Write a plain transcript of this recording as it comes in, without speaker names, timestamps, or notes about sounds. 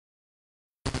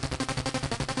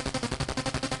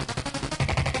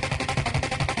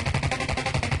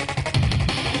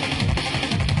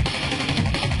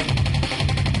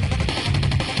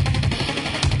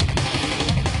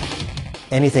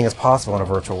anything is possible in a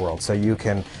virtual world. So you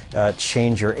can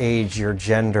change your age, your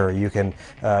gender, you can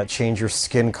change your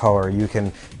skin color, you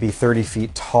can be 30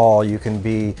 feet tall, you can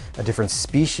be a different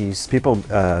species. People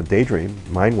daydream,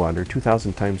 mind wander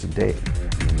 2,000 times a day.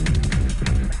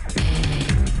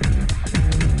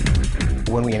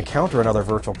 When we encounter another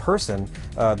virtual person,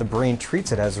 the brain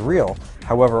treats it as real.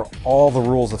 However, all the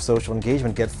rules of social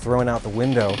engagement get thrown out the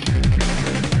window.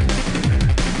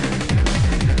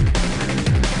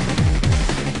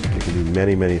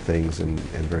 Many, many things in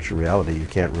virtual reality you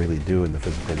can't really do in the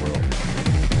physical world.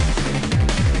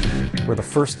 We're the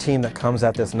first team that comes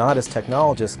at this not as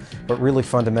technologists, but really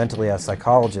fundamentally as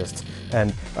psychologists.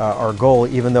 And our goal,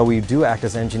 even though we do act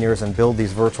as engineers and build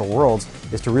these virtual worlds,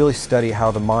 is to really study how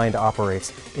the mind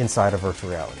operates inside of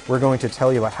virtual reality. We're going to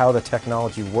tell you about how the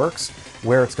technology works,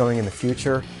 where it's going in the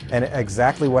future, and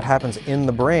exactly what happens in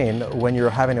the brain when you're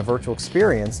having a virtual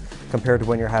experience compared to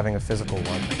when you're having a physical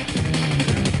one.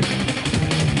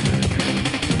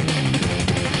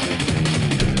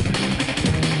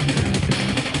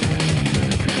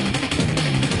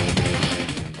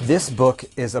 This book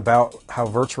is about how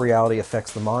virtual reality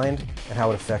affects the mind and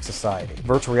how it affects society.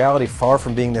 Virtual reality, far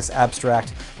from being this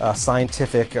abstract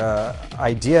scientific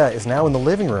idea, is now in the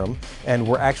living room, and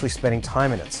we're actually spending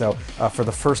time in it. So for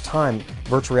the first time,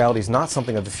 virtual reality is not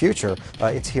something of the future,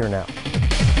 it's here now.